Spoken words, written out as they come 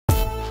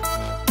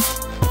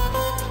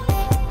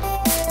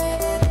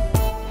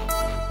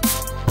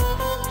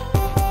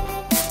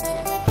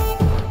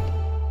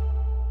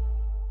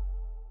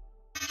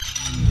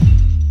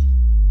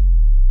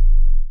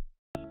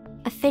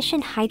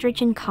efficient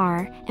hydrogen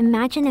car,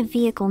 imagine a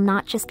vehicle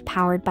not just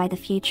powered by the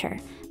future,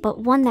 but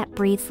one that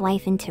breathes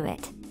life into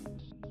it.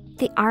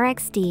 The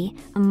RXD,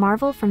 a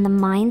marvel from the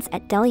minds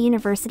at Dell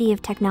University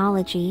of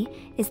Technology,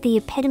 is the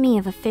epitome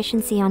of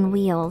efficiency on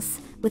wheels,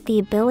 with the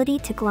ability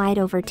to glide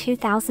over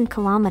 2,000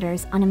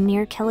 kilometers on a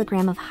mere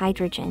kilogram of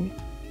hydrogen.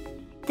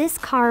 This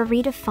car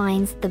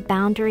redefines the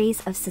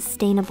boundaries of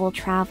sustainable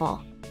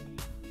travel.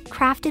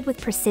 Crafted with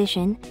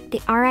precision, the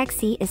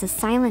RXE is a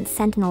silent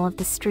sentinel of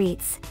the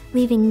streets,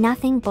 leaving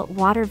nothing but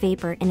water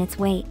vapor in its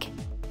wake.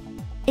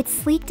 Its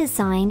sleek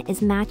design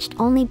is matched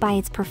only by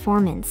its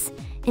performance,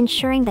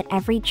 ensuring that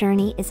every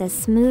journey is as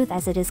smooth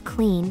as it is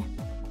clean.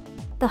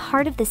 The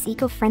heart of this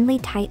eco-friendly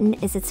titan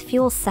is its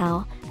fuel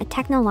cell, a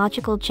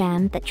technological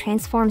gem that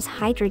transforms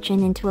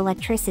hydrogen into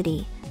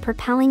electricity,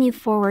 propelling you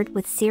forward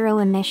with zero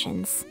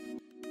emissions.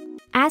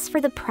 As for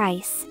the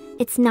price,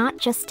 it's not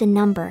just a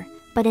number,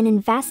 but an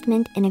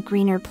investment in a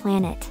greener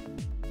planet.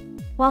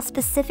 While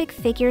specific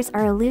figures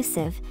are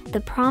elusive,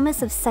 the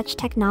promise of such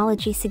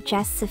technology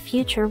suggests a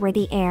future where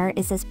the air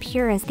is as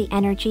pure as the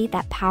energy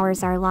that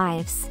powers our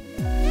lives.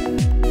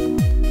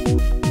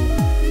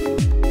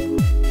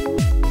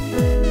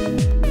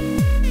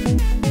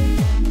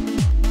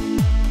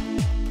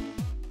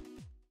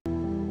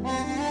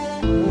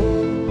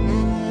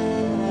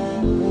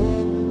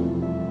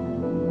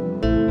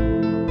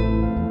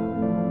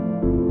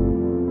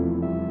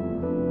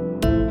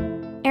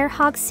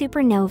 AirHogs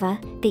Supernova.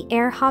 The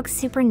AirHogs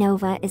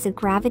Supernova is a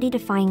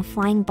gravity-defying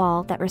flying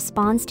ball that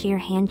responds to your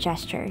hand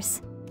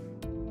gestures.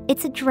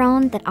 It's a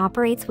drone that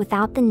operates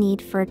without the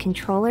need for a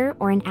controller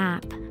or an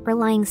app,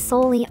 relying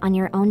solely on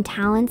your own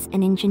talents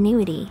and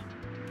ingenuity.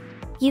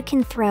 You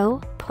can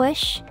throw,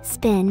 push,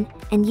 spin,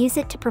 and use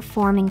it to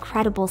perform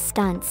incredible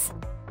stunts.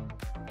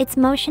 Its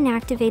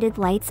motion-activated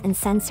lights and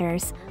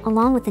sensors,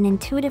 along with an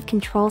intuitive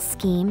control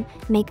scheme,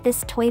 make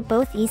this toy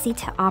both easy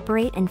to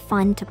operate and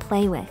fun to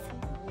play with.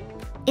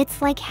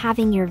 It's like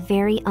having your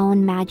very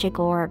own magic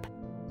orb.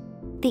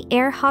 The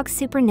AirHogs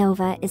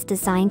Supernova is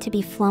designed to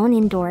be flown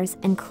indoors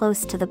and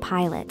close to the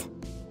pilot.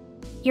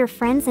 Your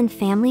friends and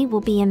family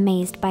will be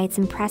amazed by its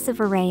impressive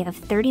array of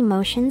 30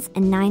 motions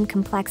and 9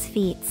 complex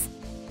feats.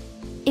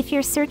 If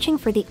you're searching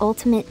for the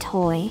ultimate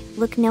toy,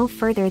 look no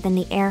further than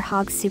the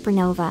AirHogs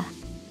Supernova.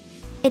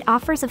 It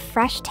offers a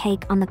fresh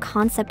take on the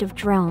concept of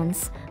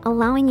drones,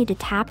 allowing you to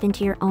tap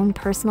into your own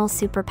personal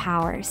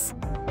superpowers.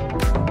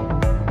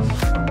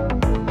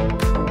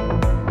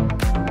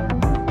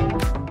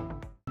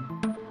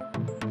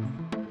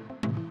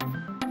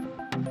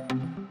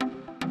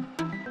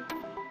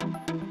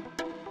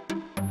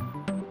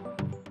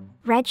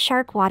 Red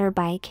Shark Water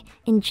Bike.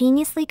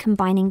 Ingeniously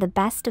combining the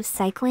best of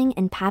cycling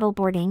and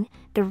paddleboarding,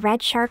 the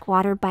Red Shark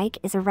Water Bike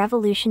is a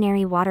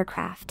revolutionary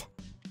watercraft.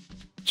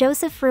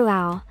 Joseph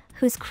Ruau,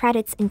 whose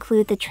credits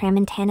include the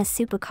Tramontana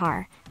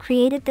Supercar,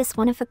 created this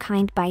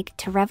one-of-a-kind bike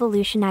to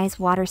revolutionize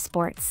water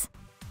sports.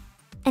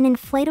 An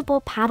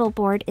inflatable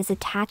paddleboard is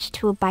attached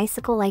to a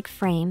bicycle-like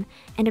frame,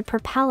 and a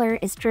propeller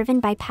is driven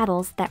by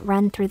pedals that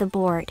run through the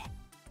board.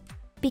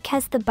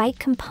 Because the bike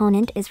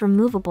component is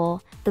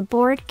removable, the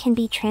board can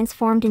be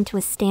transformed into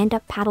a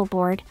stand-up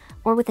paddleboard,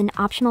 or with an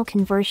optional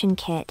conversion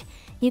kit,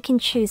 you can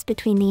choose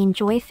between the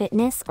Enjoy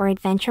Fitness or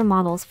Adventure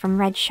models from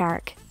Red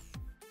Shark.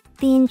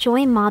 The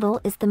Enjoy model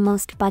is the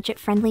most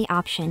budget-friendly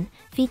option,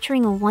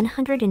 featuring a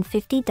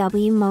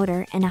 150W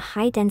motor and a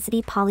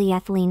high-density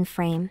polyethylene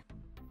frame.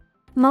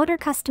 Motor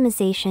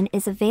customization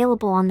is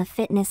available on the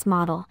Fitness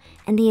model,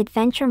 and the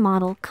Adventure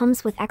model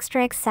comes with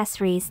extra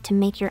accessories to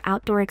make your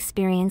outdoor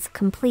experience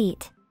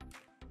complete.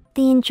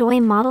 The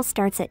Enjoy model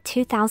starts at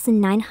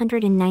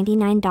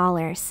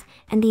 $2,999,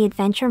 and the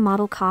Adventure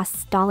model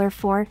costs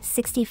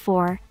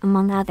 $464,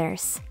 among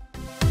others.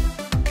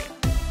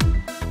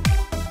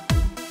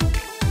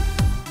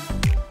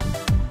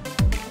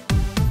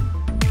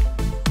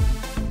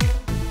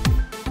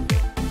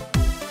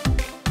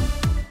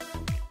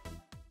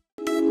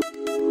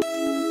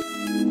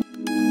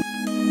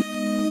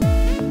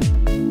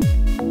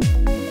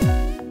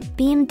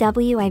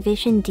 BMW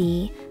iVision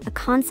D, a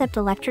concept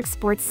electric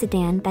sports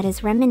sedan that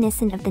is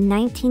reminiscent of the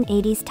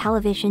 1980s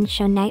television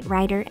show Knight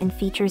Rider and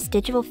features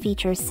digital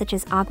features such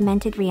as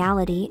augmented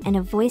reality and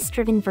a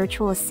voice-driven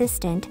virtual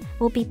assistant,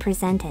 will be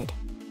presented.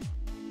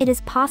 It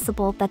is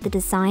possible that the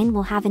design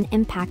will have an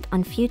impact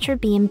on future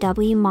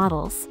BMW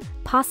models,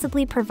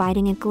 possibly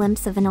providing a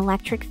glimpse of an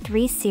electric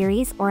 3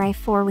 Series or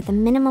i4 with a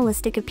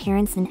minimalistic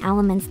appearance and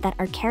elements that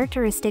are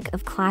characteristic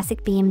of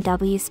classic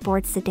BMW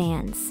sports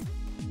sedans.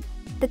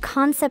 The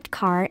concept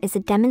car is a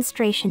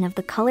demonstration of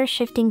the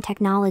color-shifting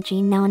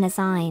technology known as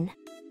INE.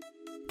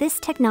 This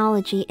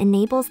technology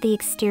enables the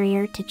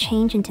exterior to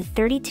change into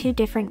 32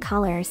 different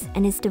colors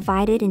and is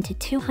divided into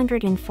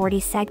 240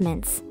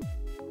 segments.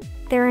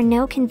 There are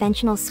no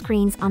conventional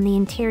screens on the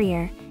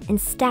interior.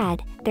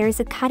 Instead, there is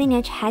a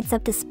cutting-edge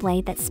heads-up display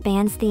that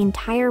spans the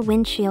entire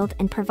windshield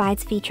and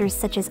provides features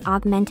such as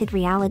augmented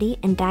reality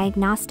and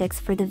diagnostics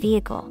for the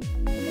vehicle.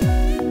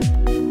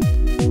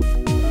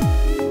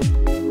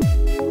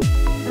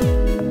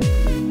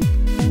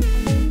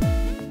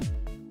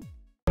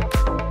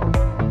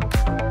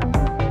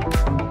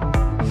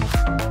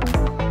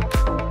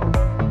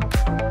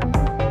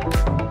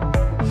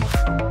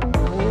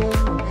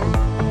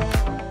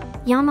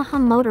 Yamaha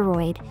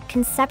Motoroid.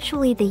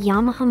 Conceptually, the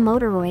Yamaha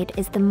Motoroid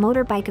is the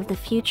motorbike of the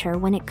future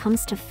when it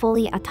comes to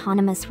fully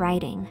autonomous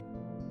riding.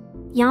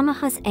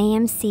 Yamaha's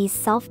AMC's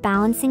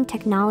self-balancing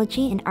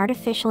technology and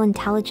artificial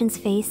intelligence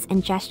face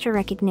and gesture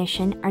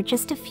recognition are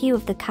just a few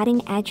of the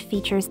cutting-edge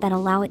features that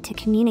allow it to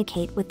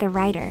communicate with the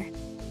rider.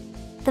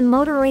 The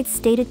Motoroid's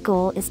stated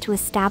goal is to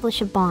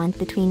establish a bond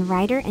between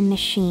rider and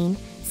machine,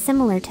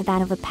 similar to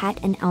that of a pet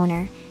and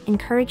owner,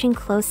 encouraging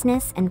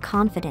closeness and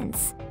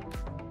confidence.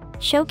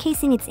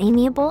 Showcasing its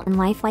amiable and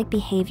lifelike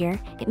behavior,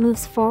 it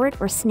moves forward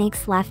or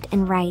snakes left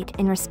and right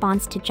in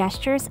response to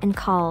gestures and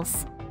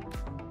calls.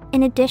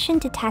 In addition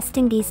to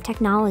testing these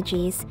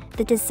technologies,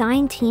 the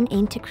design team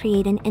aimed to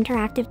create an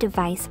interactive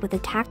device with a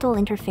tactile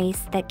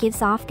interface that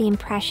gives off the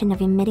impression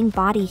of emitting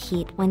body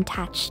heat when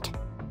touched.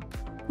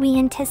 We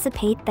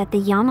anticipate that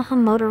the Yamaha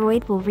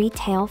Motoroid will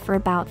retail for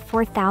about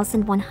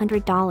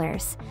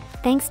 $4,100,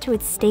 thanks to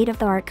its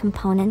state-of-the-art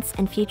components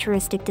and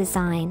futuristic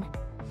design.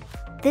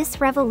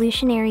 This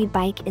revolutionary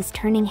bike is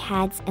turning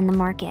heads in the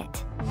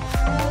market.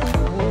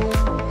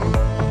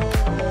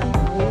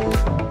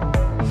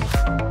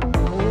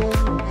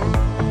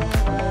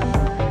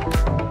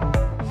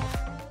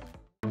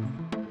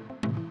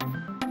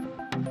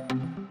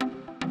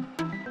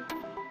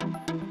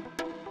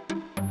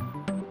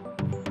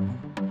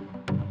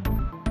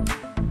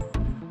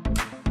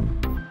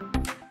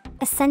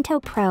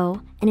 Asento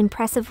Pro, an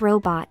impressive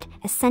robot,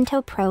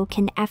 Asento Pro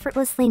can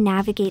effortlessly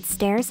navigate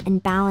stairs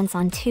and balance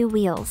on two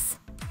wheels.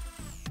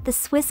 The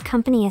Swiss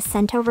company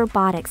Asento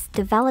Robotics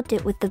developed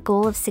it with the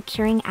goal of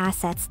securing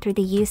assets through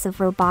the use of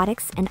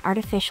robotics and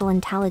artificial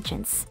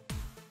intelligence.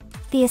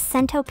 The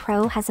Asento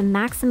Pro has a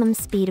maximum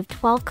speed of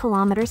 12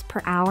 km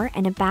per hour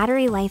and a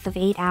battery life of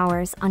 8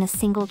 hours on a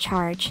single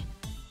charge.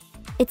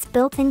 Its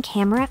built-in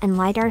camera and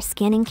LiDAR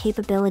scanning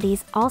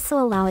capabilities also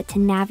allow it to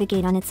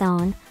navigate on its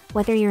own,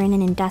 whether you're in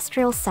an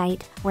industrial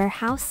site,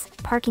 warehouse,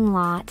 parking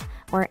lot,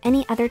 or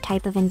any other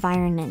type of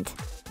environment.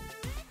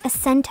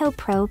 Asento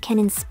Pro can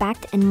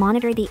inspect and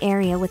monitor the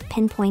area with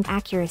pinpoint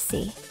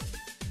accuracy.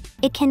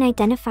 It can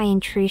identify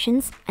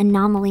intrusions,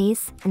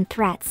 anomalies, and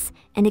threats,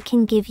 and it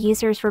can give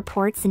users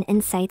reports and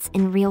insights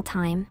in real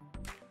time.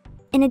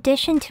 In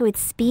addition to its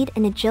speed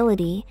and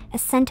agility,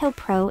 Asento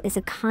Pro is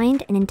a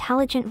kind and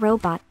intelligent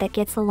robot that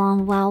gets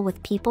along well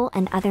with people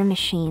and other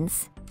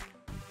machines.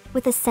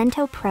 With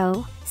Asento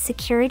Pro,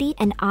 security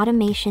and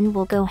automation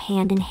will go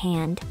hand in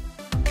hand.